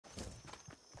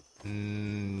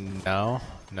No,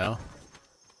 no.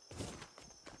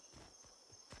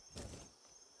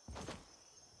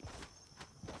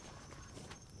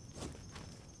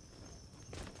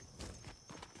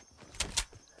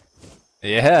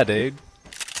 Yeah, dude.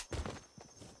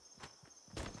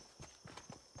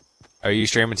 Are you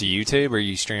streaming to YouTube or are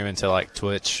you streaming to like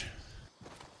Twitch?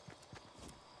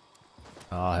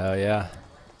 Oh, hell yeah.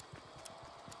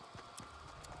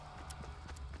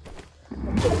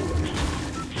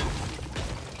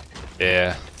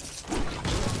 Yeah.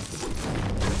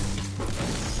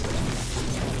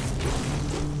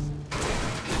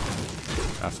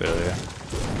 I feel you.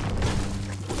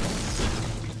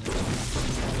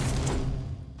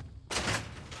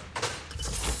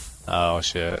 Oh,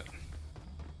 shit.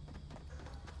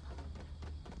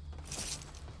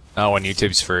 Oh, when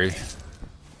YouTube's free.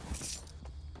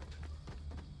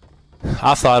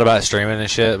 I thought about streaming and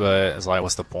shit, but it's like,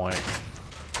 what's the point?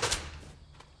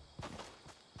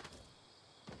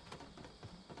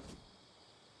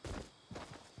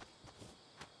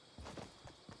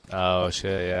 Oh,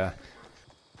 shit, yeah.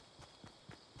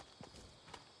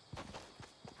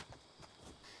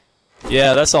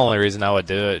 Yeah, that's the only reason I would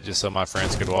do it, just so my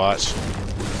friends could watch.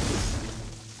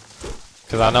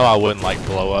 Because I know I wouldn't, like,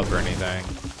 blow up or anything.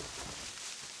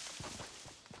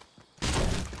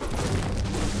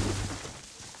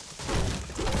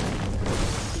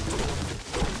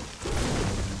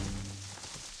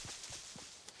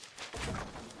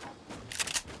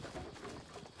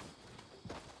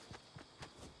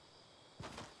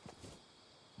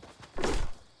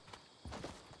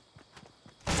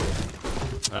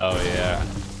 Oh, yeah.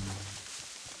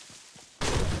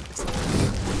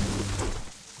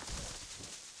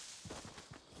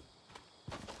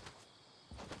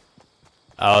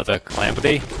 Oh, the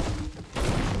calamity?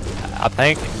 I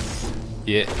think.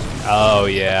 Yeah. Oh,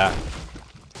 yeah.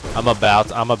 I'm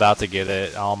about to get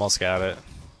it. I almost got it.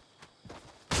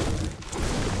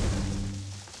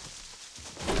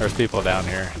 There's people down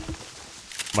here.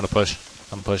 I'm gonna push.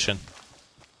 I'm pushing.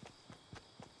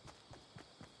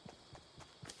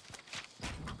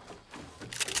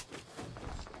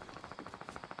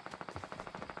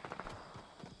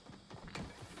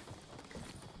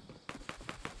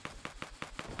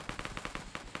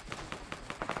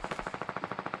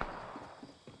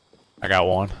 I got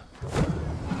one.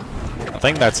 I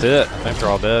think that's it. I think they're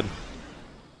all dead.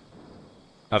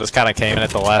 I just kind of came in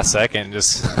at the last second,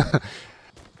 just...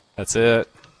 That's it.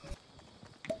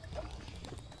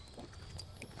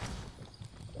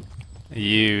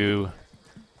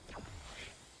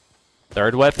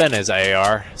 Third weapon is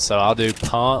AR, so I'll do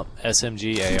pump,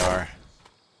 SMG, AR.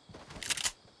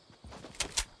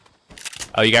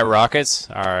 Oh, you got rockets?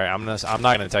 Alright, I'm not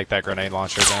gonna take that grenade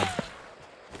launcher then.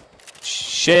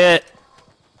 Shit!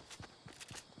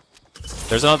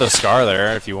 There's another scar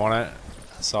there if you want it.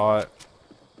 I saw it.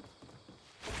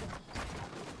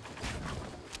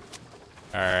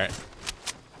 Alright.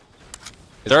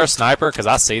 Is there a sniper? Because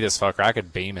I see this fucker. I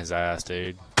could beam his ass,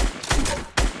 dude.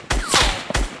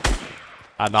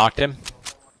 I knocked him.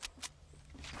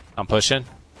 I'm pushing.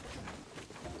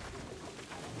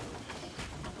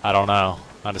 I don't know.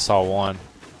 I just saw one.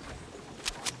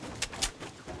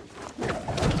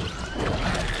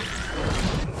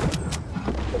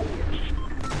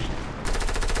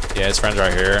 Yeah, his friend's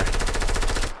right here.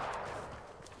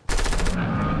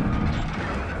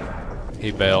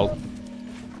 He bailed.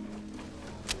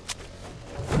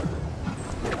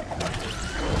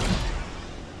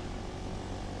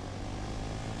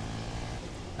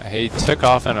 He took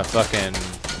off in a fucking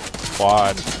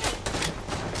quad.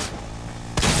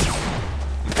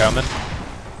 I'm coming.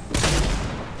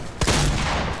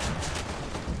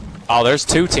 Oh, there's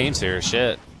two teams here.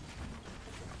 Shit.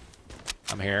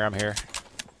 I'm here. I'm here.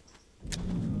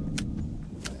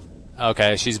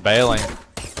 Okay, she's bailing.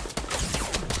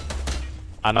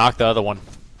 I knocked the other one.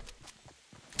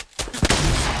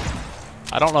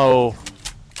 I don't know.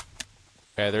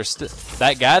 Okay, there's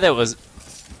that guy that was.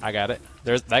 I got it.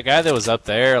 There's that guy that was up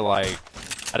there. Like,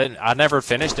 I never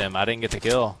finished him. I didn't get the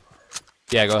kill.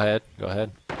 Yeah, go ahead. Go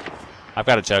ahead. I've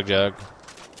got a chug jug.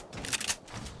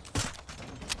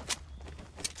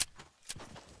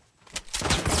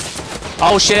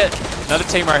 Oh shit! Another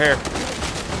team right here.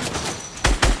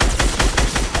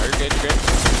 Oh, you're good. You're good.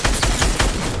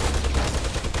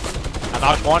 I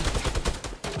knocked one.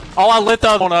 Oh, I lit the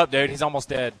other one up, dude. He's almost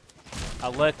dead. I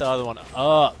lit the other one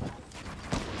up.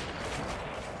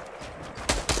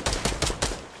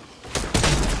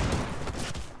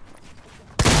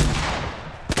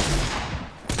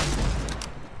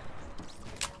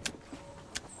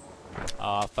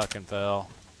 Oh, I fucking fell.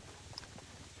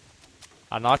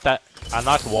 I knocked that. I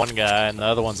knocked one guy and the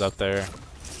other one's up there.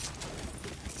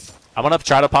 I'm gonna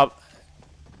try to pop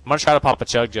a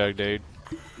chug jug, dude.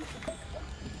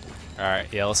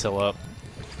 Alright, yeah, let's heal up.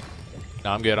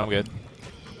 No, I'm good, I'm good.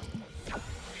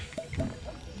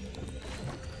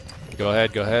 Go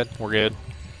ahead, we're good.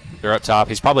 They're up top.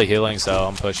 He's probably healing, so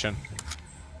I'm pushing.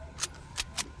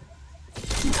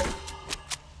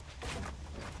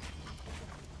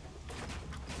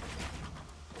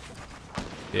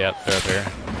 Yep, they're up here.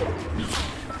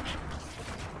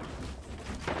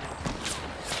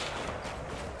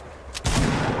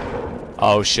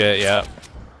 Oh shit, yep.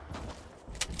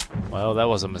 Well, that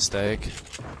was a mistake.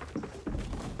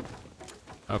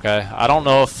 Okay, I don't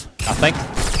know if... I think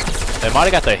they might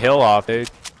have got the hill off, dude.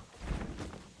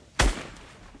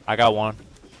 I got one.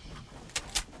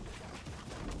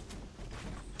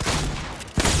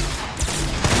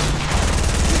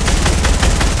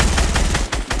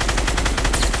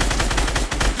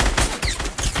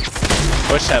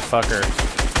 Push that fucker.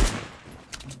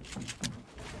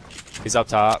 He's up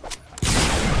top.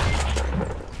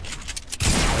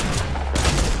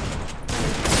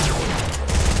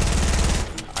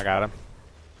 I got him.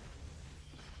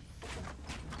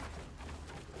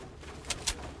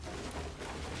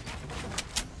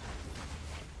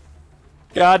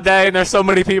 God dang, there's so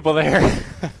many people there.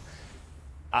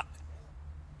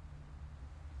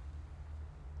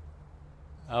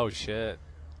 Oh shit.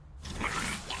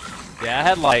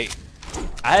 Yeah,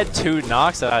 I had 2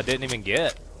 knocks that I didn't even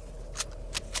get.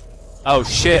 Oh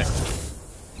shit.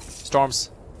 Storms.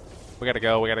 We gotta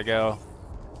go.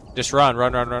 Just run.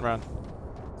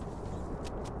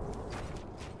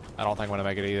 I don't think I'm gonna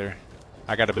make it either.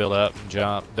 I gotta build up and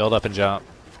jump. Build up and jump.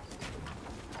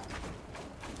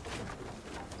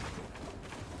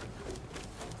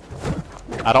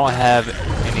 I don't have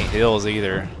any heals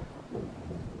either.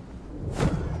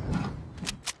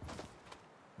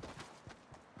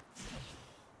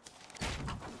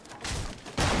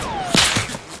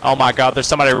 Oh my god, there's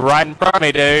somebody right in front of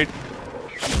me, dude.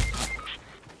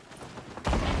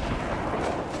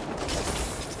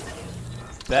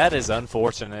 That is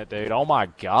unfortunate, dude. Oh my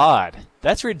god.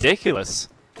 That's ridiculous.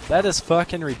 That is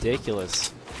fucking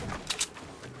ridiculous.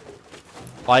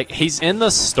 Like, he's in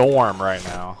the storm right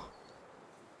now.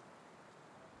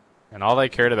 And all they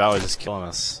cared about was just killing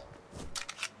us.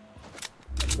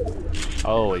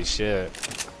 Holy shit.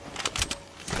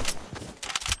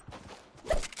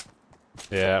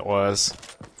 Yeah, it was.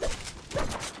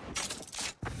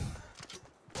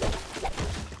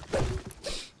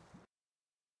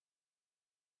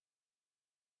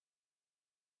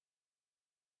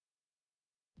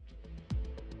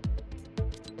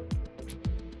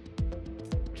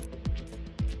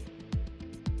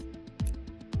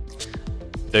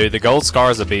 Dude, the gold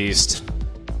scar is a beast.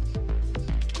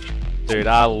 Dude,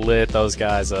 I lit those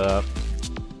guys up.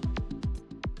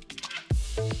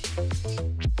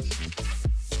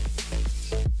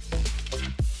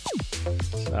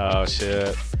 Oh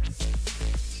shit.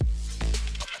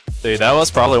 Dude, that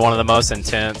was probably one of the most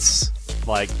intense,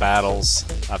 like, battles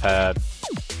I've had.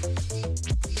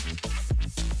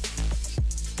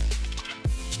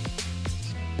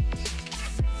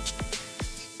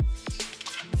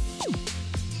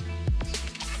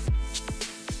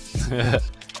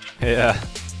 Yeah.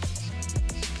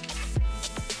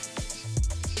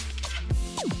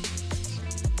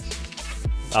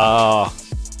 Oh.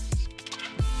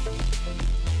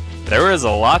 There was a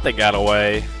lot that got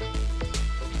away.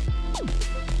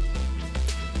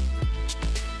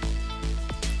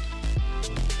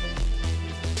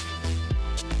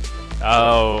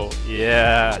 Oh,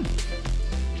 yeah.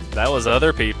 That was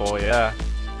other people, yeah.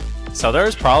 So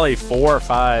there's probably 4 or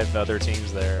 5 other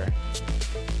teams there.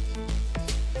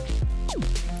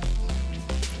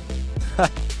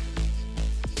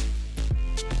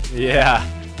 Yeah,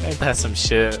 ain't that some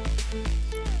shit?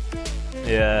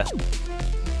 Yeah.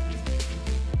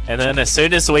 And then as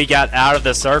soon as we got out of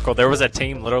the circle, there was a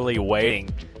team literally waiting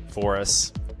for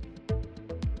us.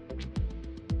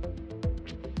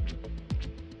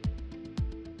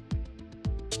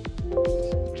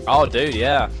 Oh, dude,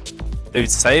 yeah.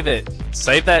 Dude, save it.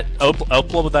 Save that,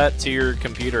 upload that to your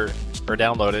computer, or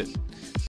download it.